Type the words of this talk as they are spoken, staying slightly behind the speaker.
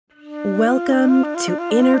Welcome to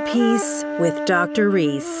Inner Peace with Dr.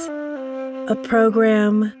 Reese, a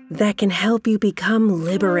program that can help you become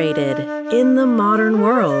liberated in the modern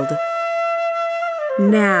world.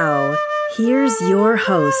 Now, here's your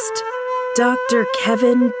host, Dr.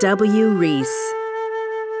 Kevin W. Reese.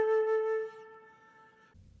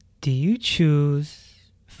 Do you choose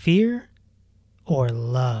fear or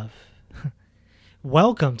love?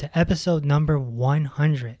 Welcome to episode number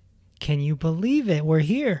 100. Can you believe it? We're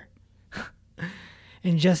here.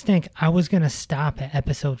 And just think, I was going to stop at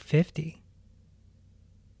episode 50.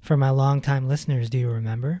 For my longtime listeners, do you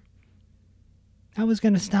remember? I was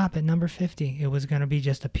going to stop at number 50. It was going to be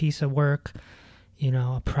just a piece of work,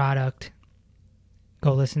 a product.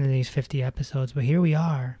 Go listen to these 50 episodes. But here we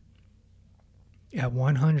are at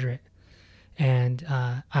 100. And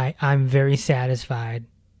I'm very satisfied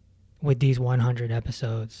with these 100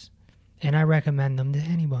 episodes. And I recommend them to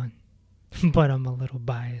anyone. But I'm a little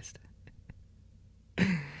biased.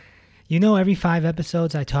 Every 5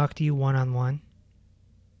 episodes I talk to you one-on-one.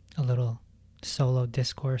 A little solo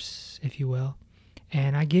discourse, if you will.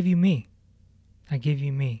 And I give you me.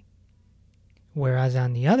 Whereas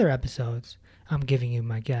on the other episodes, I'm giving you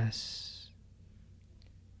my guests.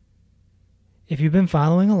 If you've been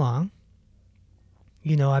following along,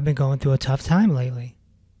 I've been going through a tough time lately.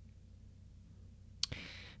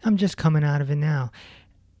 I'm just coming out of it now.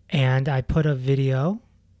 And I put a video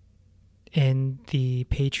in the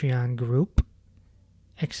Patreon group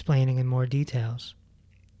explaining in more details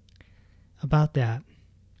about that.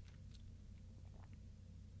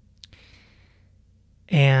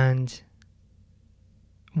 And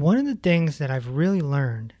one of the things that I've really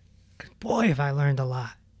learned, boy, have I learned a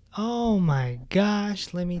lot. Oh my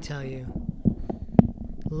gosh, let me tell you.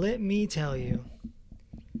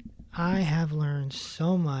 I have learned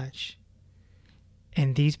so much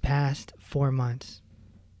in these past 4 months.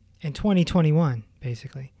 In 2021,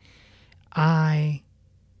 basically. I've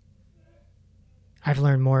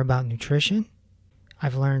learned more about nutrition.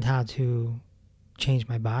 I've learned how to change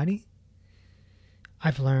my body.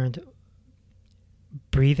 I've learned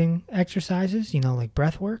breathing exercises, like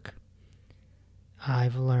breath work.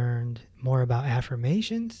 I've learned more about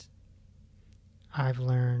affirmations. I've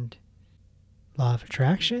learned law of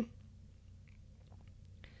attraction.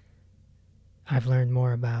 I've learned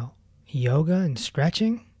more about yoga and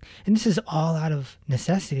stretching. And this is all out of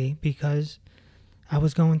necessity because I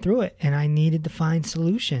was going through it and I needed to find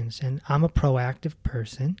solutions. And I'm a proactive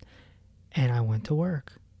person and I went to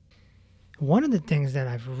work. One of the things that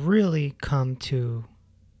I've really come to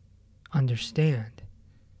understand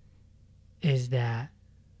is that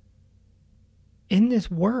in this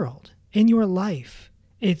world, in your life,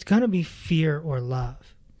 it's going to be fear or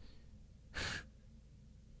love.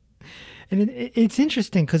 And it's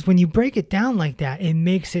interesting because when you break it down like that, it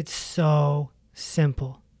makes it so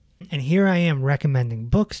simple. And here I am recommending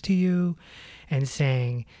books to you and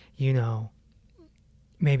saying,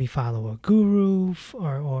 maybe follow a guru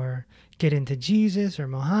or get into Jesus or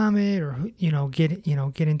Muhammad or,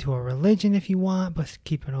 get into a religion if you want, but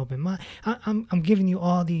keep an open mind. I'm giving you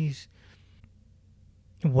all these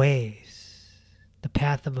ways, the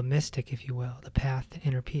path of a mystic, if you will, the path to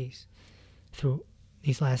inner peace through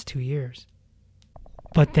these last 2 years.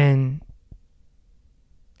 But then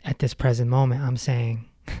at this present moment, I'm saying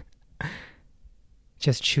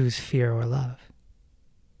just choose fear or love.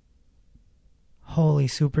 Holy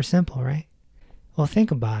super simple, right? Well, think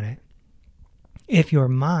about it. If your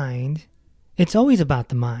mind, it's always about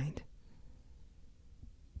the mind.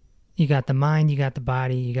 You got the mind, you got the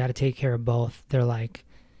body, you got to take care of both. They're like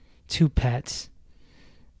 2 pets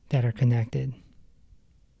that are connected.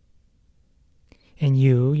 And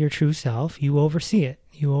you, your true self, you oversee it.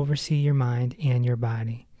 You oversee your mind and your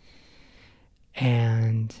body.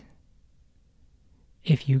 And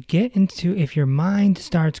if your mind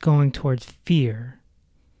starts going towards fear,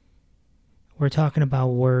 we're talking about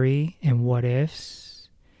worry and what ifs,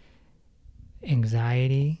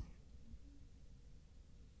 anxiety,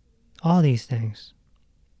 all these things.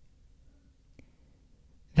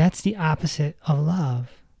 That's the opposite of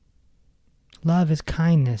love. Love is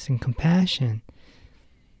kindness and compassion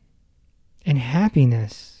and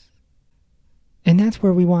happiness. And that's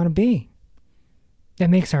where we want to be. That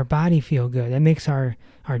makes our body feel good. That makes our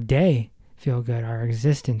day feel good, our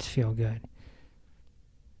existence feel good.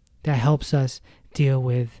 That helps us deal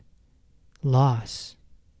with loss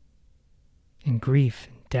and grief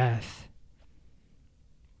and death.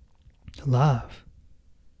 Love.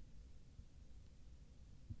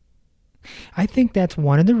 I think that's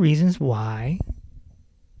one of the reasons why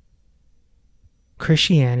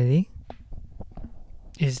Christianity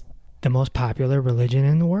is the most popular religion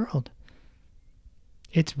in the world.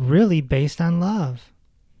 It's really based on love.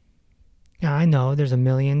 Now, I know there's a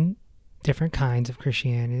million different kinds of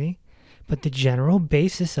Christianity, but the general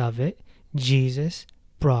basis of it, Jesus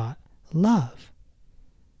brought love.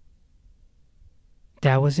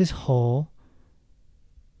 That was his whole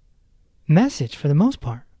message for the most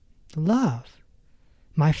part. Love.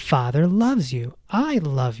 My Father loves you. I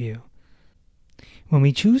love you. When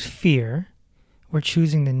we choose fear, we're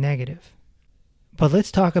choosing the negative. But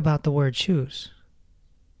let's talk about the word choose.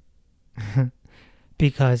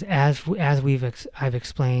 Because as I've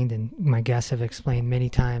explained, and my guests have explained many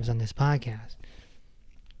times on this podcast,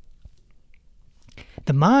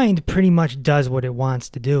 the mind pretty much does what it wants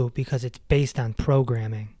to do because it's based on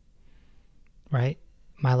programming, right?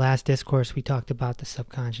 My last discourse, we talked about the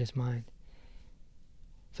subconscious mind.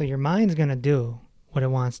 So your mind's going to do what it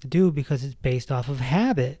wants to do because it's based off of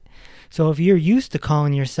habit. So if you're used to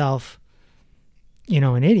calling yourself,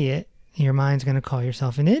 an idiot, your mind's going to call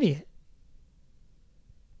yourself an idiot.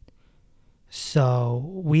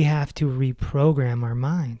 So we have to reprogram our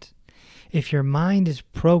minds. If your mind is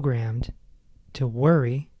programmed to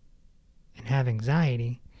worry and have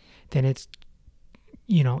anxiety, then it's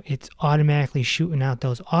automatically shooting out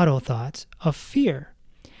those auto thoughts of fear.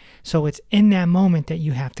 So it's in that moment that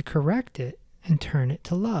you have to correct it and turn it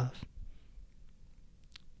to love.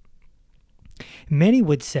 Many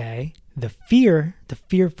would say the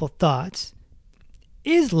fearful thoughts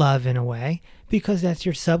is love in a way, because that's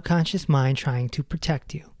your subconscious mind trying to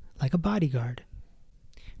protect you, like a bodyguard.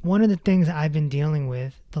 One of the things I've been dealing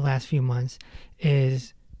with the last few months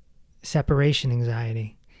is separation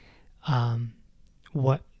anxiety.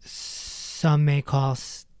 What some may call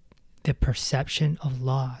the perception of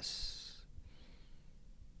loss.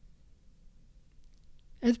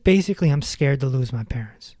 It's basically I'm scared to lose my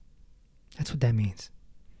parents. That's what that means.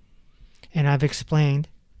 And I've explained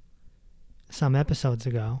some episodes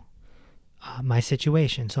ago my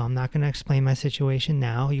situation. So I'm not going to explain my situation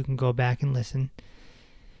now. You can go back and listen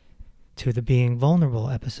to the Being Vulnerable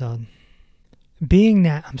episode. Being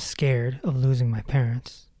that I'm scared of losing my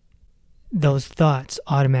parents, those thoughts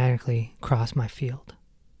automatically cross my field.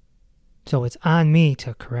 So it's on me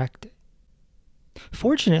to correct it.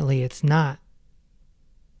 Fortunately, it's not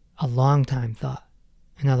a long time thought.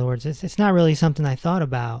 In other words, it's not really something I thought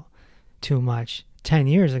about too much 10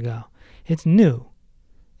 years ago. It's new.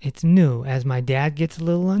 It's new. As my dad gets a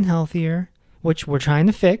little unhealthier, which we're trying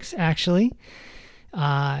to fix, actually,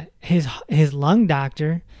 his lung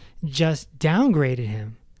doctor just downgraded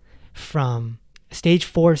him from stage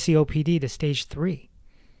 4 COPD to stage 3.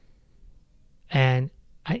 And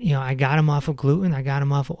I got him off of gluten. I got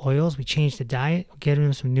him off of oils. We changed the diet, get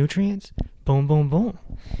him some nutrients. Boom, boom, boom.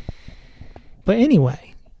 But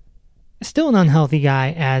anyway, still an unhealthy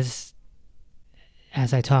guy as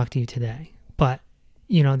I talk to you today. But,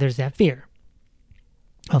 there's that fear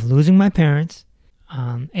of losing my parents.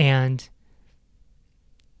 And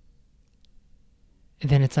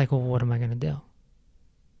then it's like, well, what am I going to do?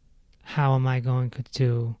 How am I going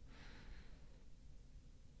to,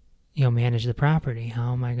 manage the property?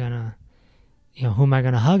 How am I going to, who am I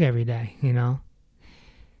going to hug every day,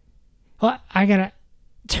 Well, I got to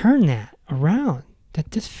turn that around.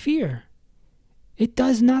 That this fear, it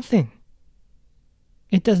does nothing.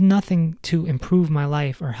 It does nothing to improve my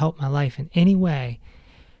life or help my life in any way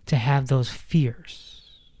to have those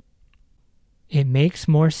fears. It makes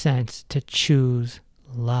more sense to choose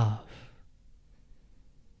love.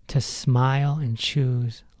 To smile and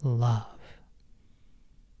choose love.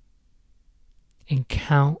 And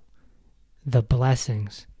count the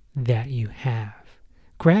blessings that you have.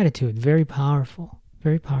 Gratitude, very powerful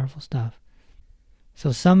stuff.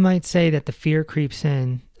 So some might say that the fear creeps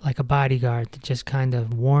in like a bodyguard to just kind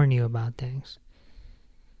of warn you about things.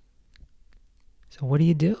 So what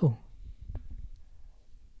do?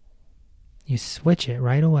 You switch it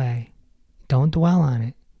right away. Don't dwell on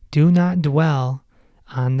it. Do not dwell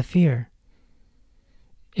on the fear.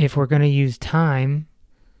 If we're going to use time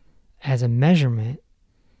as a measurement,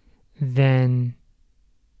 then,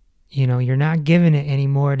 you're not giving it any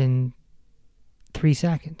more than 3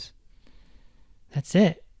 seconds. That's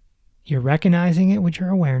it. You're recognizing it with your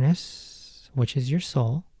awareness, which is your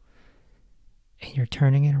soul, and you're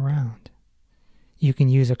turning it around. You can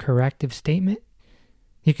use a corrective statement.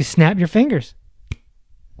 You can snap your fingers.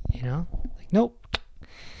 Nope.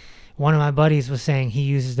 One of my buddies was saying he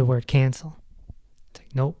uses the word cancel. It's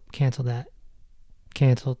like, nope, cancel that.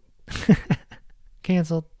 Canceled.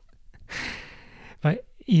 Canceled. But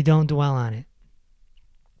you don't dwell on it.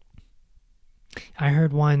 I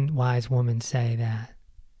heard one wise woman say that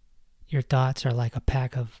your thoughts are like a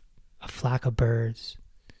pack of a flock of birds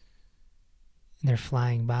and they're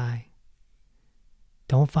flying by.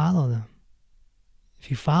 Don't follow them. If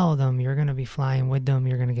you follow them, you're going to be flying with them.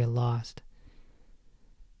 You're going to get lost.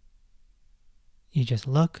 You just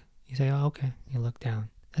look. You say, oh, okay. You look down.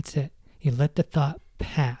 That's it. You let the thought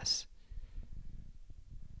pass.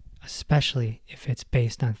 Especially if it's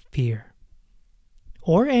based on fear.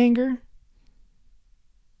 Or anger.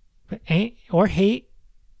 Or hate.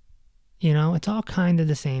 You know, it's all kind of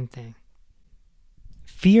the same thing.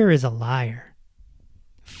 Fear is a liar.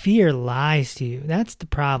 Fear lies to you. That's the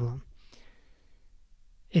problem.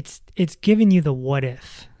 It's giving you the what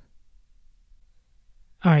if.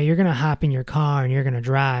 All right, you're going to hop in your car and you're going to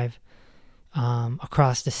drive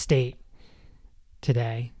across the state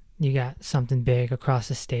today. You got something big across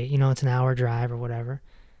the state. You know, it's an hour drive or whatever.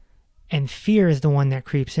 And fear is the one that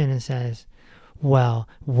creeps in and says, well,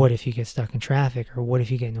 what if you get stuck in traffic? Or what if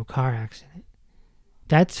you get in a car accident?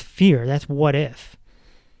 That's fear. That's what if.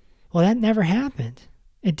 Well, that never happened.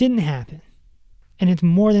 It didn't happen. And it's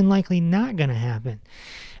more than likely not going to happen.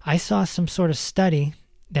 I saw some sort of study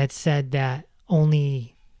that said that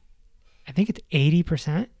only, I think it's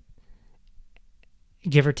 80%,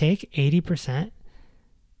 give or take, 80%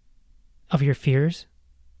 of your fears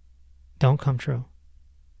don't come true.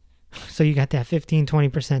 So you got that 15,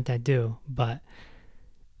 20% that do, but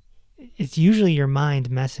it's usually your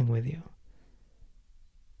mind messing with you.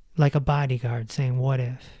 Like a bodyguard saying, what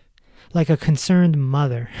if? Like a concerned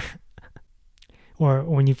mother. Or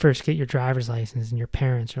when you first get your driver's license and your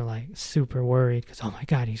parents are like super worried because, oh my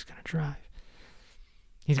God, he's going to drive.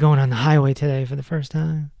 He's going on the highway today for the first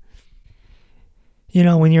time. You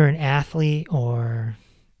know, when you're an athlete or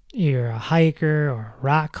you're a hiker or a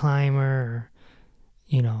rock climber or,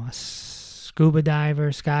 you know, a scuba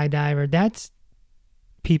diver, skydiver, that's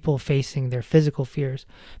people facing their physical fears.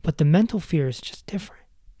 But the mental fear is just different.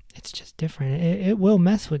 It's just different. It will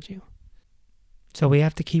mess with you. So we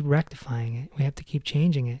have to keep rectifying it. We have to keep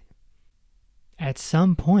changing it. At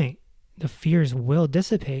some point, the fears will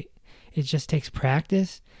dissipate. It just takes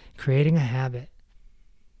practice, creating a habit.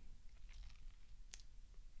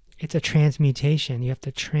 It's a transmutation. You have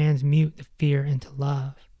to transmute the fear into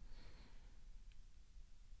love.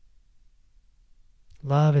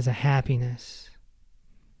 Love is a happiness.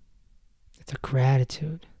 It's a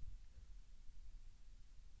gratitude.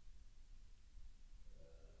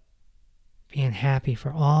 Being happy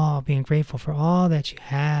for all, being grateful for all that you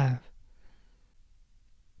have.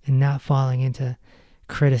 And not falling into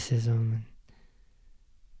criticism and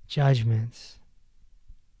judgments.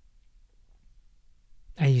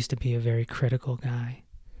 I used to be a very critical guy.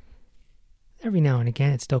 Every now and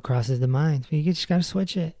again it still crosses the mind, but you just gotta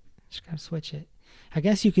switch it. I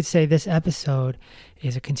guess you could say this episode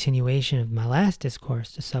is a continuation of my last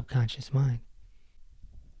discourse, the subconscious mind.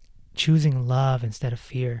 Choosing love instead of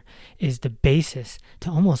fear is the basis to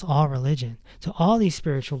almost all religion, to all these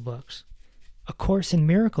spiritual books. A Course in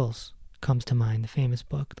Miracles comes to mind, the famous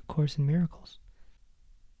book, The Course in Miracles.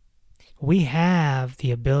 We have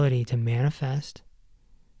the ability to manifest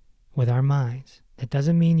with our minds. That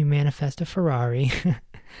doesn't mean you manifest a Ferrari,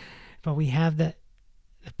 but we have the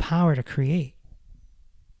power to create.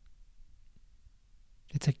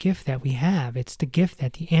 It's a gift that we have. It's the gift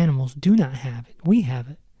that the animals do not have. We have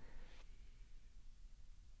it.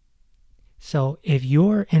 So if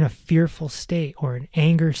you're in a fearful state or an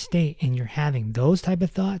anger state and you're having those type of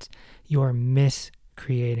thoughts, you're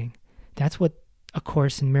miscreating. That's what A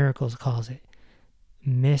Course in Miracles calls it.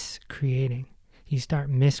 Miscreating. You start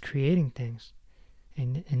miscreating things.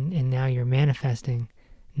 And now you're manifesting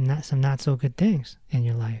some not so good things in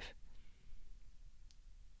your life.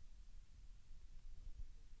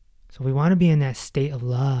 So we want to be in that state of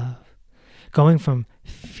love. Going from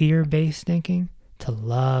fear-based thinking to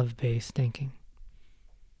love-based thinking.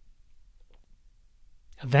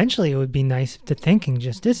 Eventually, it would be nice if the thinking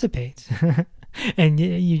just dissipates. And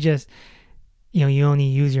you just, you only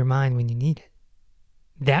use your mind when you need it.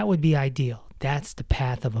 That would be ideal. That's the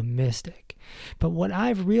path of a mystic. But what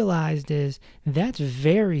I've realized is that's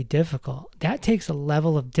very difficult. That takes a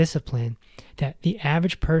level of discipline that the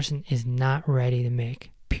average person is not ready to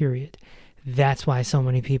make, period. That's why so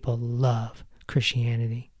many people love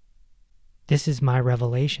Christianity. This is my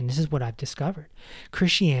revelation. This is what I've discovered.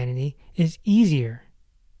 Christianity is easier.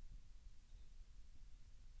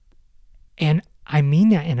 And I mean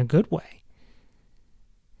that in a good way.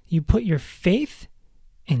 You put your faith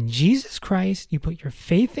in Jesus Christ. You put your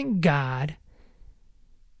faith in God.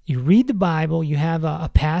 You read the Bible. You have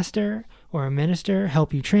a pastor or a minister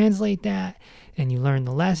help you translate that. And you learn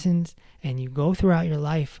the lessons. And you go throughout your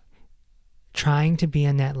life trying to be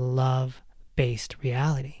in that love-based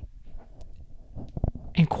reality.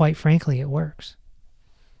 And quite frankly, it works.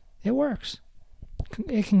 It works.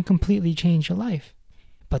 It can completely change your life.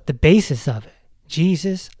 But the basis of it,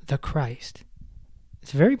 Jesus the Christ,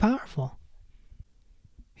 it's very powerful.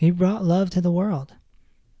 He brought love to the world.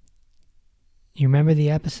 You remember the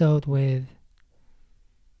episode with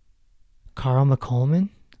Carl McColman?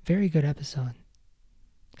 Very good episode.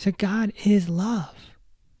 He said, God is love.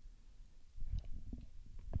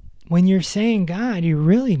 When you're saying God, you're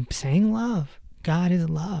really saying love. God is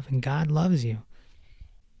love, and God loves you.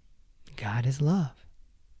 God is love.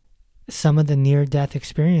 Some of the near-death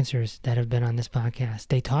experiencers that have been on this podcast,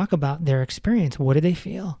 they talk about their experience. What do they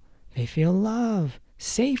feel? They feel love,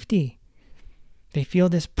 safety. They feel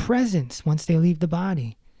this presence once they leave the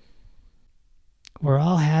body. We're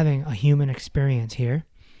all having a human experience here.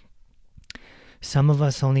 Some of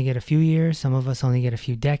us only get a few years, some of us only get a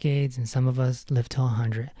few decades, and some of us live till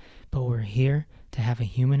 100. But we're here to have a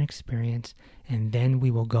human experience, and then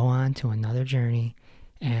we will go on to another journey,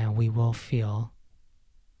 and we will feel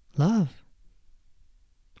love.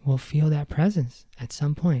 We'll feel that presence at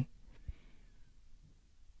some point.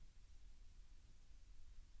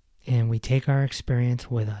 And we take our experience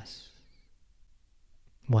with us.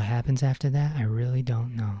 What happens after that, I really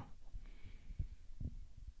don't know.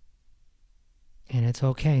 And it's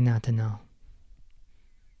okay not to know.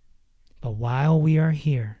 But while we are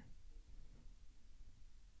here,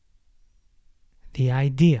 the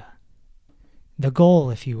idea, the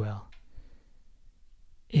goal, if you will,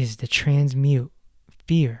 is to transmute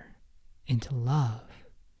fear into love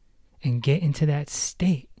and get into that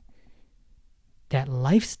state, that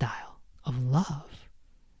lifestyle of love.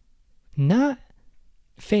 Not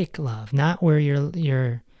fake love, not where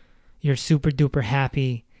you're super duper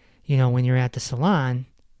happy, when you're at the salon,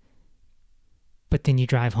 but then you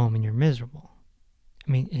drive home and you're miserable.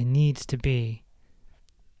 I mean, it needs to be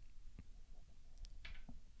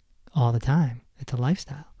all the time. It's a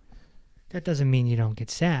lifestyle. That doesn't mean you don't get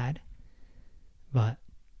sad, but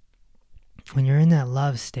when you're in that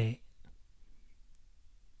love state,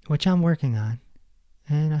 which I'm working on,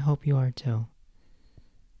 and I hope you are too,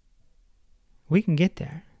 we can get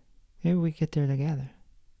there. Maybe we get there together.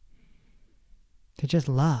 To just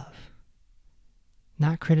love.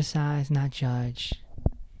 Not criticize, not judge.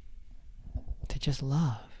 To just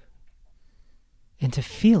love. And to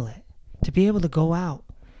feel it. To be able to go out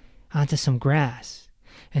onto some grass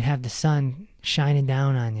and have the sun shining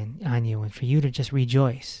down on you, and for you to just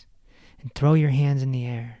rejoice and throw your hands in the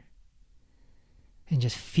air and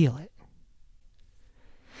just feel it.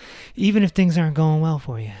 Even if things aren't going well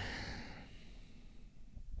for you.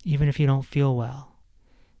 Even if you don't feel well,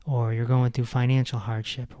 or you're going through financial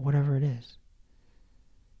hardship, or whatever it is.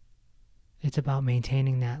 It's about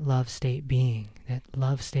maintaining that love state being, that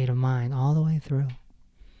love state of mind all the way through.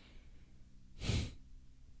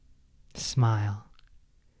 Smile.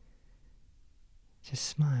 Just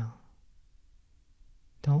smile.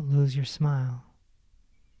 Don't lose your smile.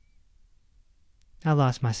 I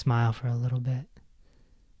lost my smile for a little bit,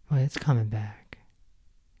 but it's coming back.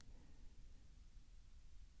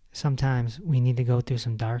 Sometimes we need to go through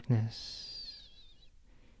some darkness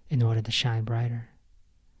in order to shine brighter.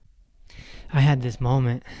 I had this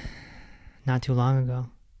moment not too long ago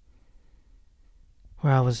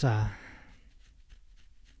where I was not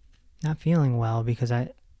feeling well because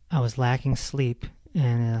I was lacking sleep,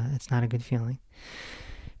 and it's not a good feeling.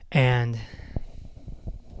 And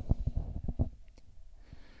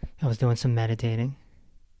I was doing some meditating,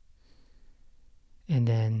 and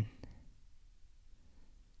then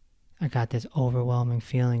I got this overwhelming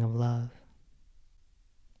feeling of love.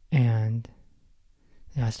 And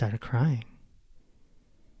I started crying.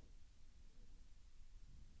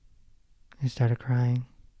 I started crying.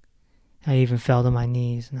 I even fell to my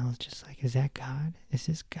knees, and I was just like, is that God? Is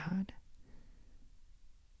this God?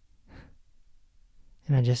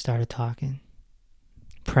 And I just started talking.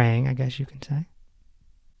 Praying, I guess you can say.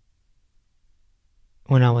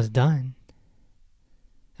 When I was done,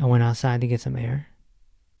 I went outside to get some air.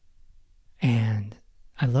 And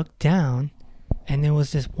I looked down, and there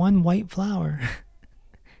was this one white flower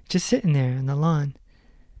just sitting there on the lawn.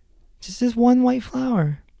 Just this one white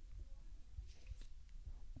flower.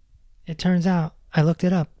 It turns out, I looked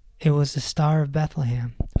it up, it was the Star of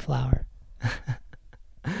Bethlehem flower.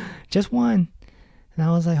 Just one. And I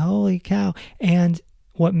was like, holy cow. And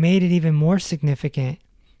what made it even more significant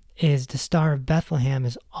is the Star of Bethlehem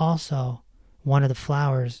is also one of the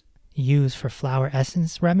flowers used for flower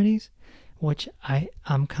essence remedies, which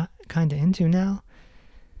I'm kind of into now.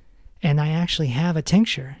 And I actually have a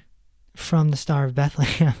tincture from the Star of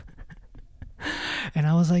Bethlehem. And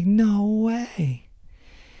I was like, no way.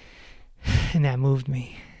 And that moved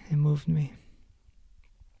me. It moved me.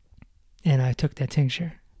 And I took that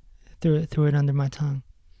tincture, threw it under my tongue,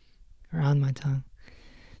 or on my tongue.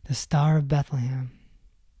 The Star of Bethlehem.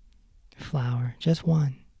 Flower. Just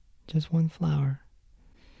one flower.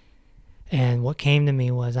 And what came to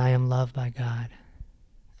me was, I am loved by God.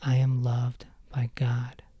 I am loved by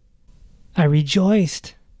God. I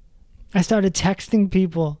rejoiced. I started texting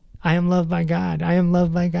people, I am loved by God. I am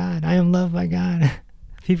loved by God. I am loved by God.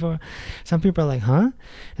 Some people are like, huh?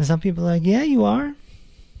 And some people are like, yeah, you are.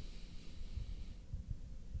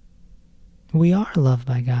 We are loved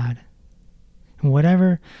by God. And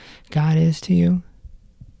whatever God is to you,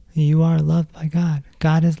 you are loved by God.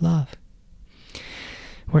 God is love.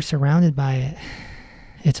 We're surrounded by it.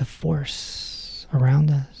 It's a force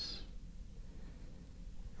around us.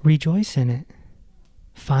 Rejoice in it.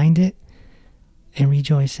 Find it and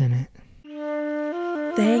rejoice in it.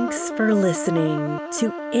 Thanks for listening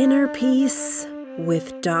to Inner Peace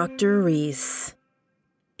with Dr. Reese.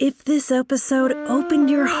 If this episode opened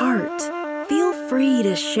your heart, feel free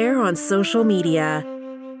to share on social media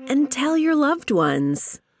and tell your loved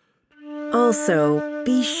ones. Also,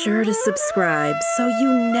 be sure to subscribe so you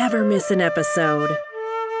never miss an episode.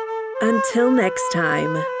 Until next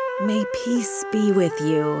time, may peace be with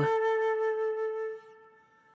you.